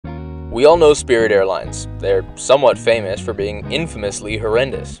We all know Spirit Airlines. They're somewhat famous for being infamously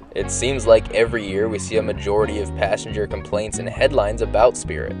horrendous. It seems like every year we see a majority of passenger complaints and headlines about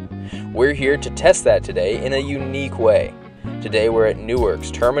Spirit. We're here to test that today in a unique way. Today we're at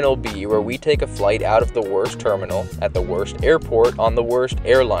Newark's Terminal B, where we take a flight out of the worst terminal at the worst airport on the worst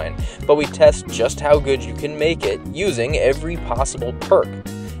airline, but we test just how good you can make it using every possible perk,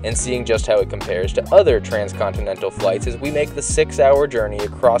 and seeing just how it compares to other transcontinental flights as we make the 6-hour journey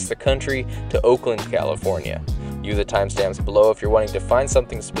across the country to Oakland, California. Use the timestamps below if you're wanting to find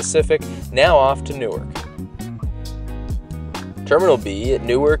something specific. Now off to Newark. Terminal B at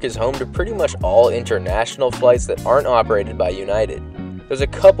Newark is home to pretty much all international flights that aren't operated by United. There's a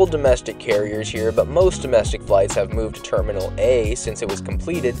couple domestic carriers here, but most domestic flights have moved to Terminal A since it was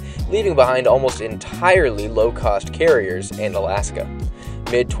completed, leaving behind almost entirely low-cost carriers and Alaska.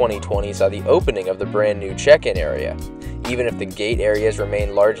 Mid-2020 saw the opening of the brand new check-in area. Even if the gate areas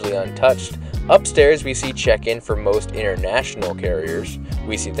remain largely untouched, upstairs we see check-in for most international carriers.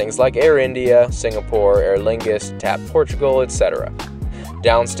 We see things like Air India, Singapore, Aer Lingus, TAP Portugal, etc.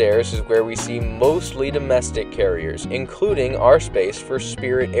 Downstairs is where we see mostly domestic carriers, including our space for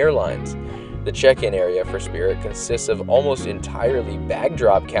Spirit Airlines. The check-in area for Spirit consists of almost entirely bag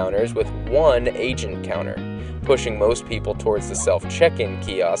drop counters with one agent counter, pushing most people towards the self-check-in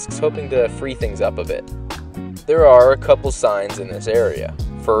kiosks, hoping to free things up a bit. There are a couple signs in this area.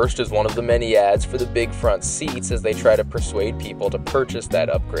 First is one of the many ads for the big front seats as they try to persuade people to purchase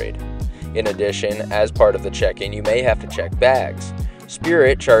that upgrade. In addition, as part of the check-in, you may have to check bags.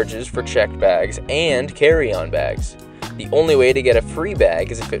 Spirit charges for checked bags and carry-on bags. The only way to get a free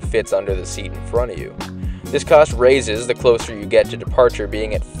bag is if it fits under the seat in front of you. This cost raises the closer you get to departure,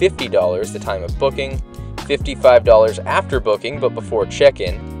 being at $50 the time of booking, $55 after booking but before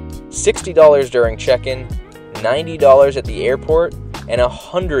check-in, $60 during check-in, $90 at the airport, and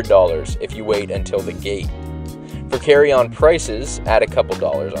 $100 if you wait until the gate. For carry-on prices, add a couple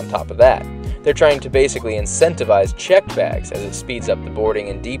dollars on top of that. They're trying to basically incentivize checked bags as it speeds up the boarding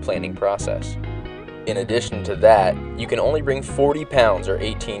and deplaning process. In addition to that, you can only bring 40 pounds or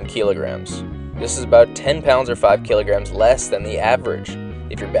 18 kilograms. This is about 10 pounds or 5 kilograms less than the average.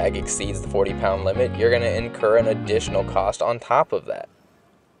 If your bag exceeds the 40-pound limit, you're going to incur an additional cost on top of that.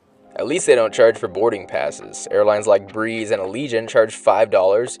 At least they don't charge for boarding passes. Airlines like Breeze and Allegiant charge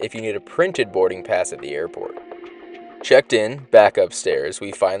 $5 if you need a printed boarding pass at the airport. Checked in, back upstairs,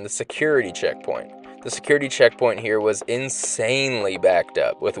 we find the security checkpoint. The security checkpoint here was insanely backed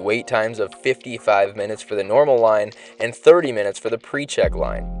up, with wait times of 55 minutes for the normal line and 30 minutes for the pre-check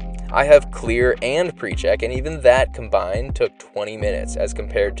line. I have clear and pre-check, and even that combined took 20 minutes as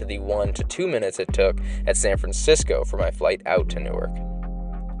compared to the 1 to 2 minutes it took at San Francisco for my flight out to Newark.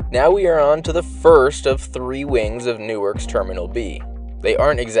 Now we are on to the first of 3 wings of Newark's Terminal B. They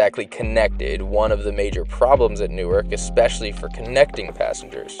aren't exactly connected, one of the major problems at Newark, especially for connecting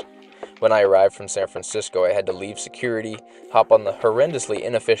passengers. When I arrived from San Francisco, I had to leave security, hop on the horrendously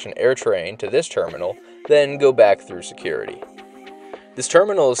inefficient air train to this terminal, then go back through security. This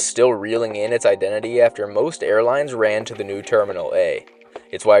terminal is still reeling in its identity after most airlines ran to the new Terminal A.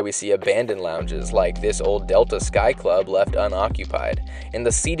 It's why we see abandoned lounges like this old Delta Sky Club left unoccupied, and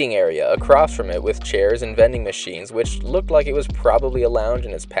the seating area across from it with chairs and vending machines which looked like it was probably a lounge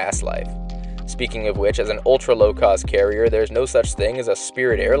in its past life. Speaking of which, as an ultra low-cost carrier, there's no such thing as a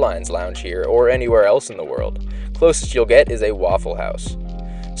Spirit Airlines lounge here or anywhere else in the world. Closest you'll get is a Waffle House.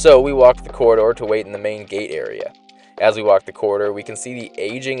 So we walk the corridor to wait in the main gate area. As we walk the corridor, we can see the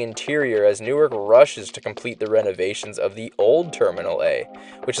aging interior as Newark rushes to complete the renovations of the old Terminal A,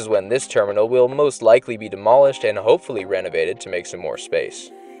 which is when this terminal will most likely be demolished and hopefully renovated to make some more space.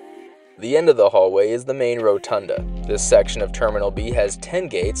 The end of the hallway is the main rotunda. This section of Terminal B has 10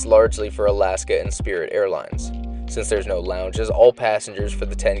 gates, largely for Alaska and Spirit Airlines. Since there's no lounges, all passengers for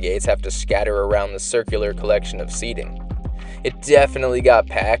the 10 gates have to scatter around the circular collection of seating. It definitely got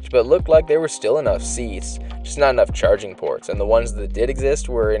packed, but looked like there were still enough seats, just not enough charging ports, and the ones that did exist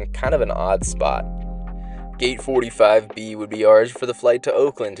were in kind of an odd spot. Gate 45B would be ours for the flight to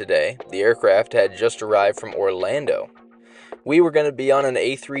Oakland today. The aircraft had just arrived from Orlando. We were going to be on an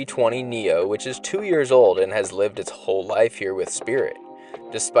A320neo, which is 2 years old and has lived its whole life here with Spirit.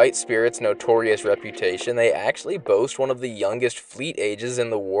 Despite Spirit's notorious reputation, they actually boast one of the youngest fleet ages in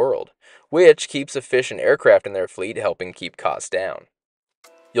the world, which keeps efficient aircraft in their fleet, helping keep costs down.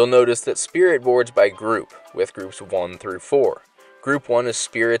 You'll notice that Spirit boards by group, with groups 1 through 4. Group 1 is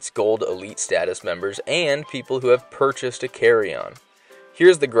Spirit's Gold Elite status members and people who have purchased a carry-on.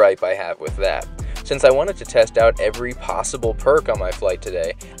 Here's the gripe I have with that. Since I wanted to test out every possible perk on my flight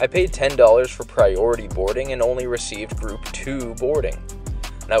today, I paid $10 for priority boarding and only received Group 2 boarding.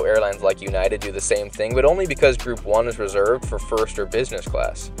 Now, airlines like United do the same thing, but only because Group 1 is reserved for first or business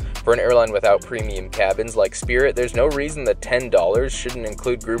class. For an airline without premium cabins like Spirit, there's no reason that $10 shouldn't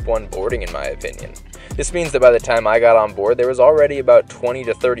include Group 1 boarding, in my opinion. This means that by the time I got on board, there was already about 20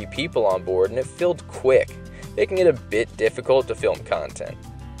 to 30 people on board, and it filled quick, making it a bit difficult to film content.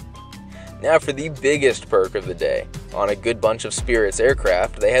 Now for the biggest perk of the day. On a good bunch of Spirit's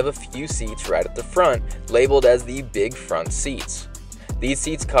aircraft, they have a few seats right at the front, labeled as the big front seats. These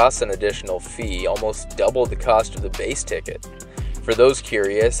seats cost an additional fee, almost double the cost of the base ticket. For those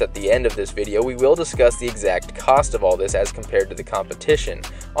curious, at the end of this video, we will discuss the exact cost of all this as compared to the competition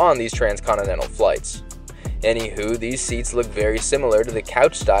on these transcontinental flights. Anywho, these seats look very similar to the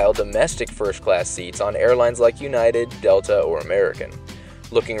couch-style domestic first-class seats on airlines like United, Delta, or American.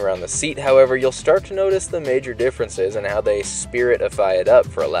 Looking around the seat, however, you'll start to notice the major differences in how they Spiritify it up,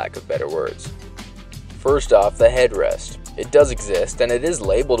 for a lack of better words. First off, the headrest. It does exist, and it is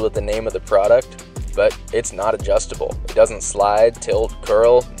labeled with the name of the product, but it's not adjustable. It doesn't slide, tilt,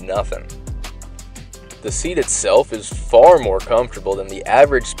 curl, nothing. The seat itself is far more comfortable than the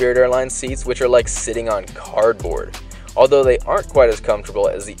average Spirit Airlines seats, which are like sitting on cardboard, although they aren't quite as comfortable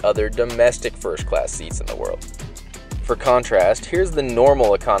as the other domestic first-class seats in the world. For contrast, here's the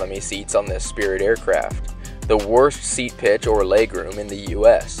normal economy seats on this Spirit aircraft, the worst seat pitch or legroom in the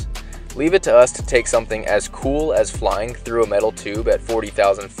US. Leave it to us to take something as cool as flying through a metal tube at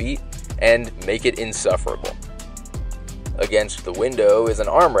 40,000 feet and make it insufferable. Against the window is an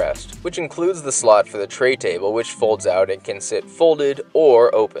armrest, which includes the slot for the tray table, which folds out and can sit folded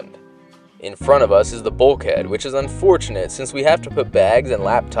or opened. In front of us is the bulkhead, which is unfortunate since we have to put bags and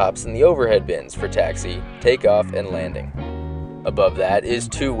laptops in the overhead bins for taxi, takeoff, and landing. Above that is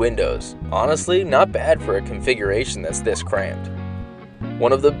 2 windows. Honestly, not bad for a configuration that's this cramped.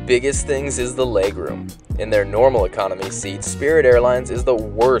 One of the biggest things is the legroom. In their normal economy seats, Spirit Airlines is the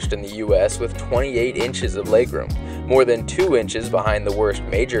worst in the US with 28 inches of legroom, more than 2 inches behind the worst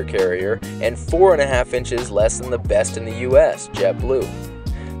major carrier, and 4.5 inches less than the best in the US, JetBlue.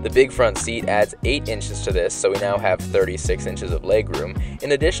 The big front seat adds 8 inches to this, so we now have 36 inches of legroom,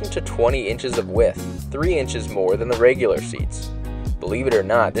 in addition to 20 inches of width, 3 inches more than the regular seats. Believe it or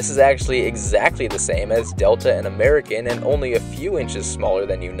not, this is actually exactly the same as Delta and American and only a few inches smaller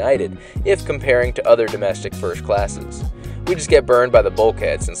than United, if comparing to other domestic first classes. We just get burned by the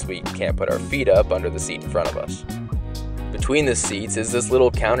bulkhead since we can't put our feet up under the seat in front of us. Between the seats is this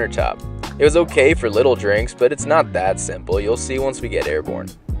little countertop. It was okay for little drinks, but it's not that simple, you'll see once we get airborne.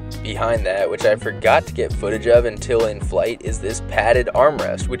 Behind that, which I forgot to get footage of until in flight, is this padded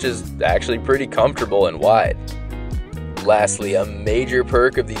armrest, which is actually pretty comfortable and wide. Lastly, a major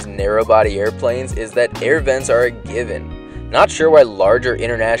perk of these narrow-body airplanes is that air vents are a given. Not sure why larger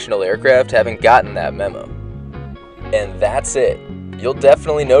international aircraft haven't gotten that memo. And that's it. You'll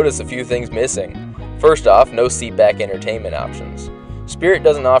definitely notice a few things missing. First off, no seatback entertainment options. Spirit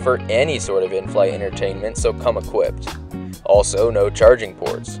doesn't offer any sort of in-flight entertainment, so come equipped. Also, no charging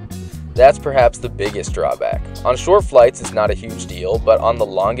ports. That's perhaps the biggest drawback. On short flights, it's not a huge deal, but on the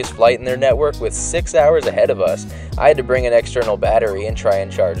longest flight in their network with 6 hours ahead of us, I had to bring an external battery and try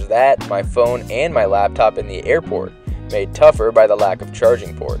and charge that, my phone, and my laptop in the airport, made tougher by the lack of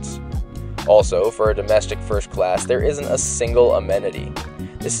charging ports. Also, for a domestic first class, there isn't a single amenity.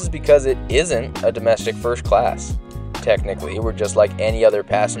 This is because it isn't a domestic first class. Technically, we're just like any other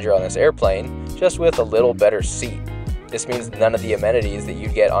passenger on this airplane, just with a little better seat. This means none of the amenities that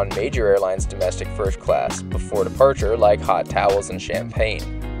you'd get on major airlines' domestic first class before departure, like hot towels and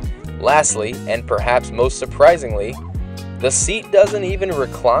champagne. Lastly, and perhaps most surprisingly, the seat doesn't even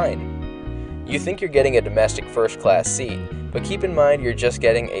recline. You think you're getting a domestic first class seat, but keep in mind you're just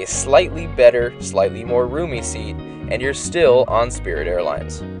getting a slightly better, slightly more roomy seat, and you're still on Spirit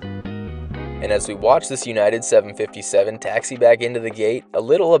Airlines. And as we watch this United 757 taxi back into the gate, a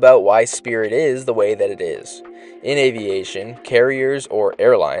little about why Spirit is the way that it is. In aviation, carriers or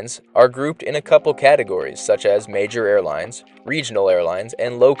airlines are grouped in a couple categories such as major airlines, regional airlines,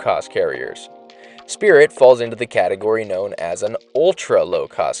 and low-cost carriers. Spirit falls into the category known as an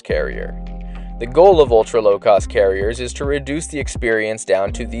ultra-low-cost carrier. The goal of ultra-low-cost carriers is to reduce the experience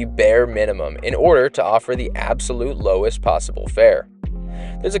down to the bare minimum in order to offer the absolute lowest possible fare.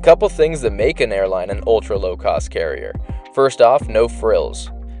 There's a couple things that make an airline an ultra-low-cost carrier. First off, no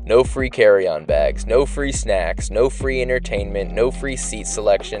frills. No free carry-on bags, no free snacks, no free entertainment, no free seat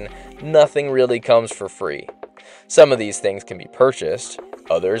selection, nothing really comes for free. Some of these things can be purchased,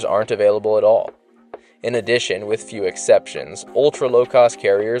 others aren't available at all. In addition, with few exceptions, ultra-low-cost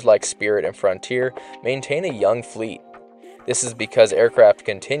carriers like Spirit and Frontier maintain a young fleet. This is because aircraft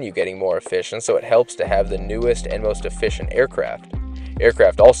continue getting more efficient, so it helps to have the newest and most efficient aircraft.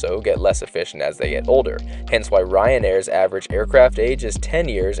 Aircraft also get less efficient as they get older, hence why Ryanair's average aircraft age is 10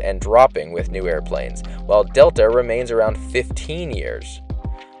 years and dropping with new airplanes, while Delta remains around 15 years.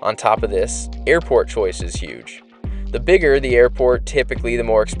 On top of this, airport choice is huge. The bigger the airport, typically the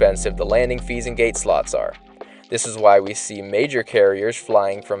more expensive the landing fees and gate slots are. This is why we see major carriers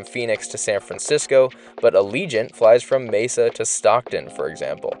flying from Phoenix to San Francisco, but Allegiant flies from Mesa to Stockton, for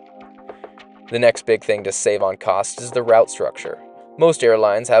example. The next big thing to save on costs is the route structure. Most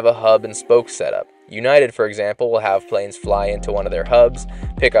airlines have a hub and spoke setup. United, for example, will have planes fly into one of their hubs,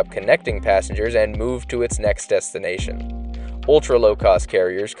 pick up connecting passengers, and move to its next destination. Ultra-low-cost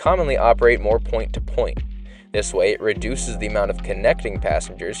carriers commonly operate more point-to-point. This way, it reduces the amount of connecting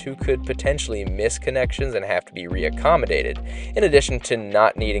passengers who could potentially miss connections and have to be reaccommodated, in addition to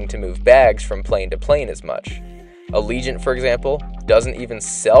not needing to move bags from plane to plane as much. Allegiant, for example, doesn't even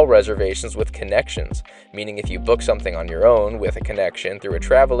sell reservations with connections, meaning if you book something on your own with a connection through a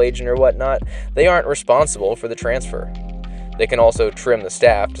travel agent or whatnot, they aren't responsible for the transfer. They can also trim the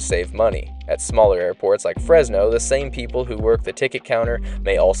staff to save money. At smaller airports like Fresno, the same people who work the ticket counter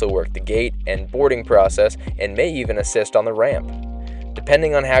may also work the gate and boarding process and may even assist on the ramp.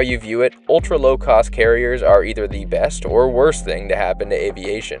 Depending on how you view it, ultra-low-cost carriers are either the best or worst thing to happen to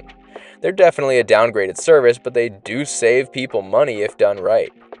aviation. They're definitely a downgraded service, but they do save people money if done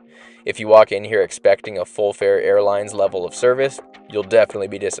right. If you walk in here expecting a full-fare Airlines level of service, you'll definitely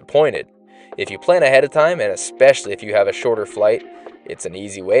be disappointed. If you plan ahead of time, and especially if you have a shorter flight, it's an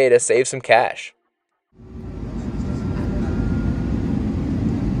easy way to save some cash.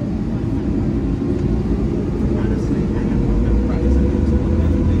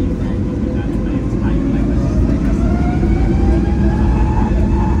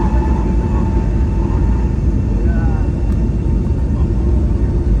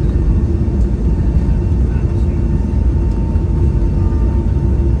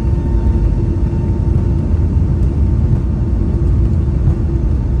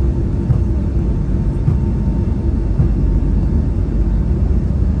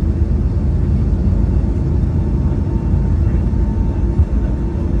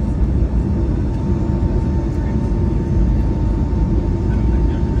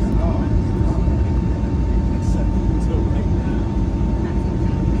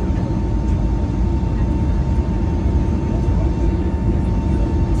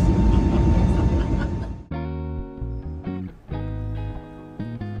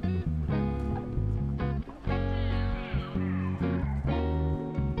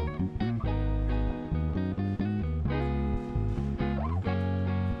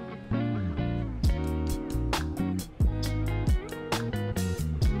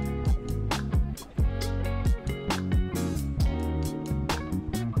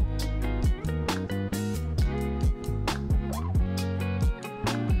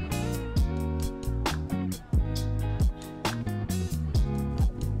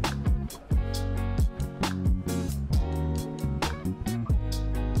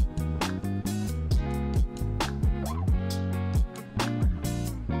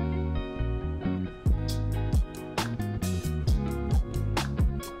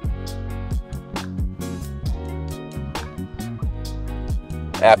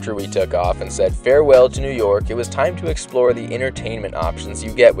 After we took off and said farewell to New York, it was time to explore the entertainment options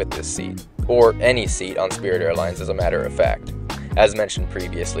you get with this seat, or any seat on Spirit Airlines as a matter of fact. As mentioned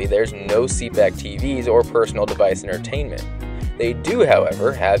previously, there's no seatback TVs or personal device entertainment. They do,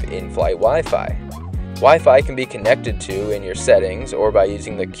 however, have in-flight Wi-Fi. Wi-Fi can be connected to in your settings or by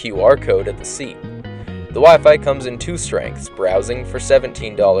using the QR code at the seat. The Wi-Fi comes in two strengths, browsing for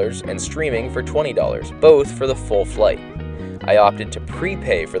 $17 and streaming for $20, both for the full flight. I opted to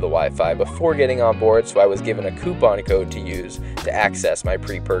prepay for the Wi-Fi before getting on board, so I was given a coupon code to use to access my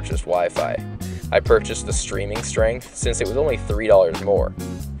pre-purchased Wi-Fi. I purchased the streaming strength since it was only $3 more.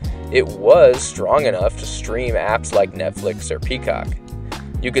 It was strong enough to stream apps like Netflix or Peacock.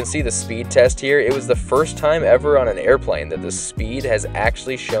 You can see the speed test here. It was the first time ever on an airplane that the speed has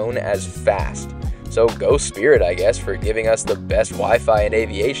actually shown as fast. So go Spirit, I guess, for giving us the best Wi-Fi in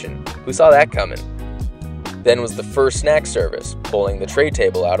aviation. Who saw that coming? Then was the first snack service. Pulling the tray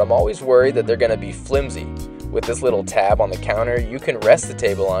table out, I'm always worried that they're going to be flimsy. With this little tab on the counter, you can rest the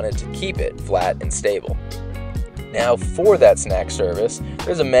table on it to keep it flat and stable. Now for that snack service,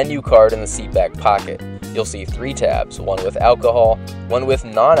 there's a menu card in the seatback pocket. You'll see 3 tabs, one with alcohol, one with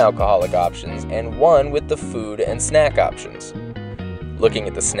non-alcoholic options, and one with the food and snack options. Looking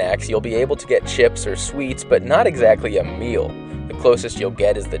at the snacks, you'll be able to get chips or sweets, but not exactly a meal. The closest you'll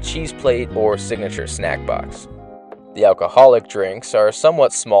get is the cheese plate or signature snack box. The alcoholic drinks are a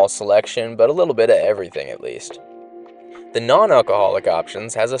somewhat small selection, but a little bit of everything at least. The non-alcoholic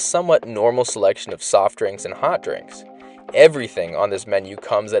options has a somewhat normal selection of soft drinks and hot drinks. Everything on this menu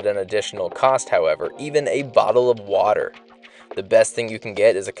comes at an additional cost, however, even a bottle of water. The best thing you can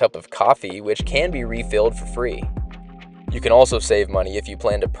get is a cup of coffee, which can be refilled for free. You can also save money if you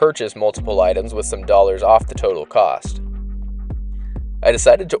plan to purchase multiple items with some dollars off the total cost. I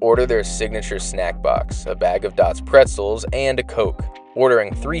decided to order their signature snack box, a bag of Dots pretzels, and a Coke,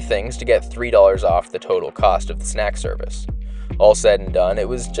 ordering 3 things to get $3 off the total cost of the snack service. All said and done, it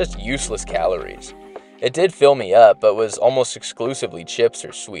was just useless calories. It did fill me up, but was almost exclusively chips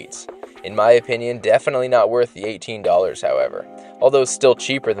or sweets. In my opinion, definitely not worth the $18, however, although still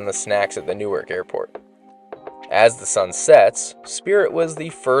cheaper than the snacks at the Newark airport. As the sun sets, Spirit was the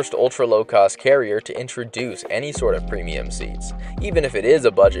first ultra-low-cost carrier to introduce any sort of premium seats, even if it is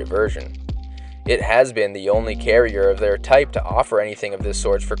a budget version. It has been the only carrier of their type to offer anything of this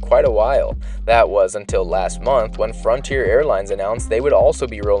sort for quite a while. That was until last month when Frontier Airlines announced they would also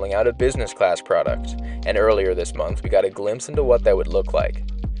be rolling out a business class product, and earlier this month we got a glimpse into what that would look like.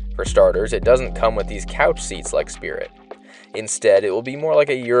 For starters, it doesn't come with these couch seats like Spirit. Instead, it will be more like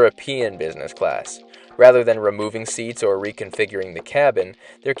a European business class. Rather than removing seats or reconfiguring the cabin,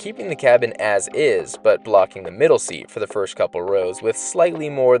 they're keeping the cabin as is, but blocking the middle seat for the first couple rows with slightly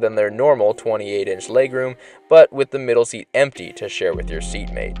more than their normal 28-inch legroom, but with the middle seat empty to share with your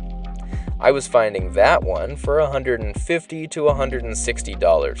seatmate. I was finding that one for $150 to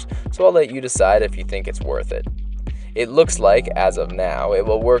 $160, so I'll let you decide if you think it's worth it. It looks like, as of now, it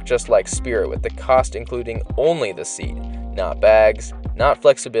will work just like Spirit with the cost including only the seat, not bags, not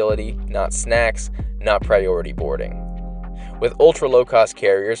flexibility, not snacks, not priority boarding. With ultra-low-cost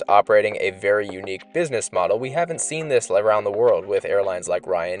carriers operating a very unique business model, we haven't seen this around the world with airlines like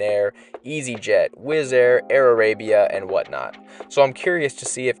Ryanair, EasyJet, Wizz Air, Air Arabia, and whatnot. So I'm curious to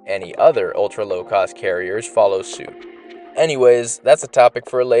see if any other ultra-low-cost carriers follow suit. Anyways, that's a topic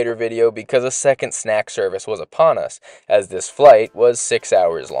for a later video because a second snack service was upon us, as this flight was 6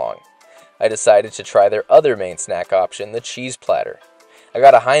 hours long. I decided to try their other main snack option, the cheese platter. I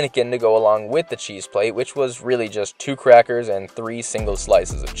got a Heineken to go along with the cheese plate, which was really just 2 crackers and 3 single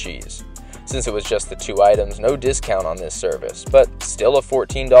slices of cheese. Since it was just the 2 items, no discount on this service, but still a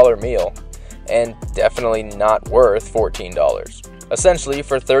 $14 meal, and definitely not worth $14. Essentially,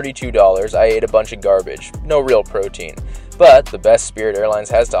 for $32, I ate a bunch of garbage, no real protein, but the best Spirit Airlines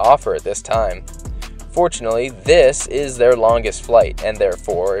has to offer at this time. Fortunately, this is their longest flight, and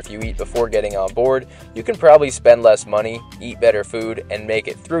therefore, if you eat before getting on board, you can probably spend less money, eat better food, and make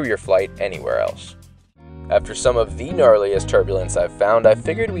it through your flight anywhere else. After some of the gnarliest turbulence I've found, I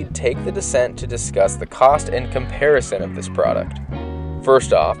figured we'd take the descent to discuss the cost and comparison of this product.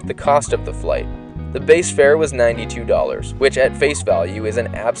 First off, the cost of the flight. The base fare was $92, which at face value is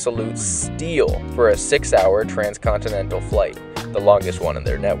an absolute steal for a 6-hour transcontinental flight, the longest one in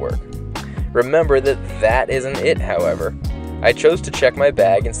their network. Remember that isn't it, however. I chose to check my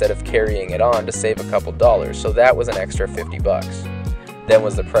bag instead of carrying it on to save a couple dollars, so that was an extra $50. Then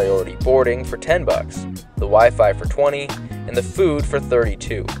was the priority boarding for $10, the Wi-Fi for $20, and the food for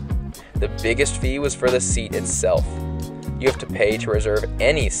 $32. The biggest fee was for the seat itself. You have to pay to reserve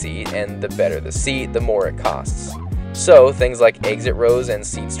any seat, and the better the seat, the more it costs. So things like exit rows and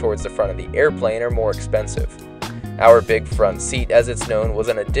seats towards the front of the airplane are more expensive. Our big front seat, as it's known, was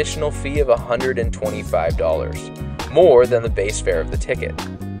an additional fee of $125, more than the base fare of the ticket.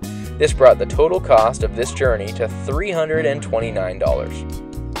 This brought the total cost of this journey to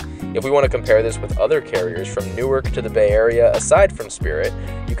 $329. If we want to compare this with other carriers from Newark to the Bay Area aside from Spirit,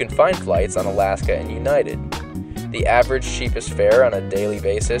 you can find flights on Alaska and United. The average cheapest fare on a daily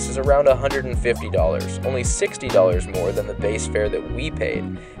basis is around $150, only $60 more than the base fare that we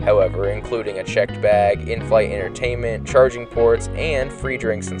paid, however, including a checked bag, in-flight entertainment, charging ports, and free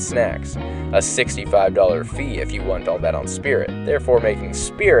drinks and snacks. A $65 fee if you want all that on Spirit, therefore making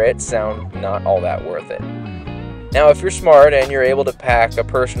Spirit sound not all that worth it. Now, if you're smart and you're able to pack a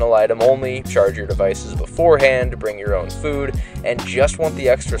personal item only, charge your devices beforehand, bring your own food, and just want the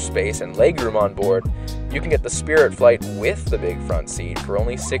extra space and legroom on board, you can get the Spirit flight with the big front seat for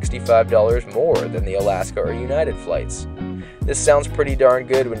only $65 more than the Alaska or United flights. This sounds pretty darn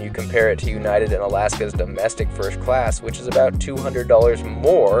good when you compare it to United and Alaska's domestic first class, which is about $200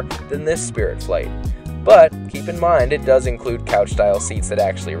 more than this Spirit flight. But keep in mind, it does include couch-style seats that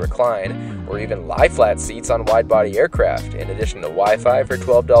actually recline, or even lie-flat seats on wide-body aircraft, in addition to Wi-Fi for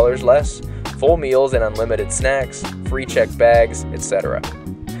 $12 less, full meals and unlimited snacks, free checked bags, etc.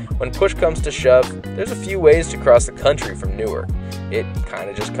 When push comes to shove, there's a few ways to cross the country from Newark. It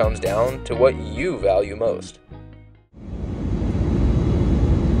kinda just comes down to what you value most.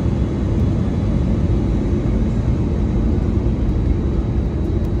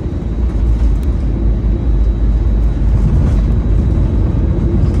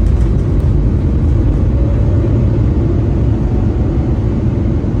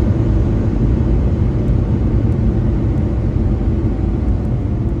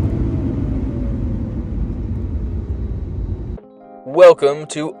 Welcome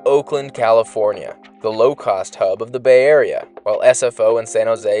to Oakland, California, the low-cost hub of the Bay Area. While SFO and San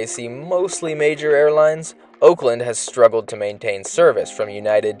Jose see mostly major airlines, Oakland has struggled to maintain service from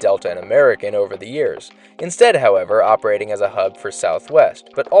United, Delta, and American over the years, instead, however, operating as a hub for Southwest,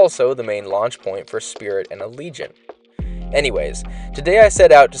 but also the main launch point for Spirit and Allegiant. Anyways, today I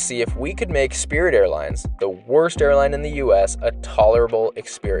set out to see if we could make Spirit Airlines, the worst airline in the US, a tolerable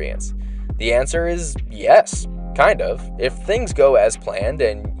experience. The answer is yes. Kind of. If things go as planned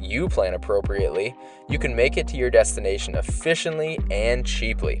and you plan appropriately, you can make it to your destination efficiently and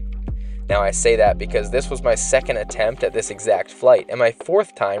cheaply. Now I say that because this was my second attempt at this exact flight and my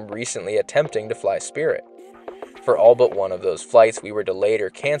fourth time recently attempting to fly Spirit. For all but one of those flights, we were delayed or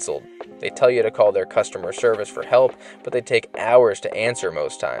canceled. They tell you to call their customer service for help, but they take hours to answer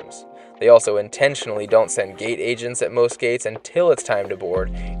most times. They also intentionally don't send gate agents at most gates until it's time to board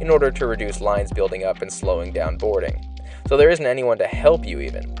in order to reduce lines building up and slowing down boarding. So there isn't anyone to help you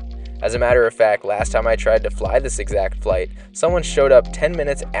even. As a matter of fact, last time I tried to fly this exact flight, someone showed up 10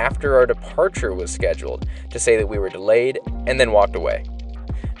 minutes after our departure was scheduled to say that we were delayed and then walked away.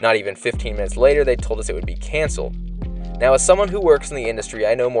 Not even 15 minutes later, they told us it would be canceled. Now, as someone who works in the industry,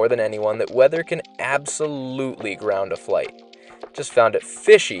 I know more than anyone that weather can absolutely ground a flight. Just found it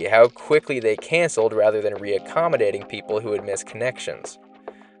fishy how quickly they canceled rather than reaccommodating people who had missed connections.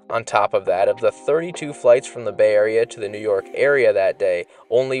 On top of that, of the 32 flights from the Bay Area to the New York area that day,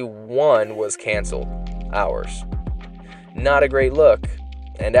 only one was canceled. Ours. Not a great look.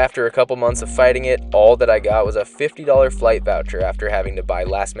 And after a couple months of fighting it, all that I got was a $50 flight voucher after having to buy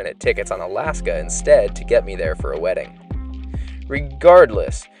last-minute tickets on Alaska instead to get me there for a wedding.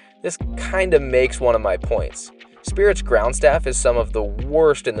 Regardless, this kinda makes one of my points. Spirit's ground staff is some of the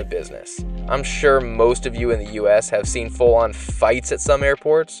worst in the business. I'm sure most of you in the US have seen full-on fights at some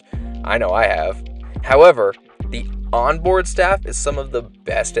airports. I know I have. However, the onboard staff is some of the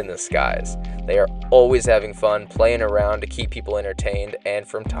best in the skies. They are always having fun, playing around to keep people entertained, and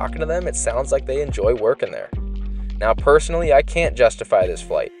from talking to them, it sounds like they enjoy working there. Now, personally, I can't justify this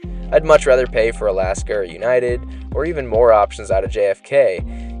flight. I'd much rather pay for Alaska or United, or even more options out of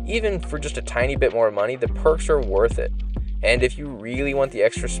JFK. Even for just a tiny bit more money, the perks are worth it. And if you really want the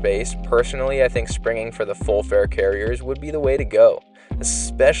extra space, personally, I think springing for the full fare carriers would be the way to go,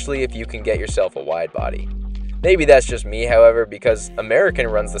 especially if you can get yourself a wide body. Maybe that's just me, however, because American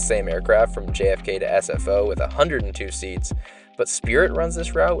runs the same aircraft from JFK to SFO with 102 seats, but Spirit runs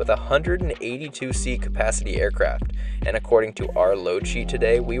this route with 182 seat capacity aircraft, and according to our load sheet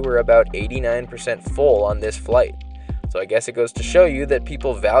today, we were about 89% full on this flight. So I guess it goes to show you that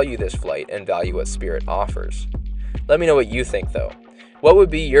people value this flight and value what Spirit offers. Let me know what you think though. What would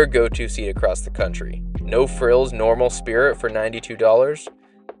be your go-to seat across the country? No frills normal Spirit for $92,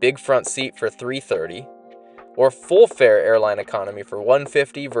 big front seat for $330, or full fare airline economy for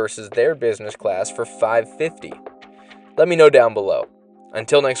 $150 versus their business class for $550? Let me know down below.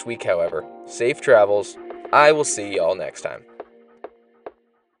 Until next week, however, safe travels. I will see y'all next time.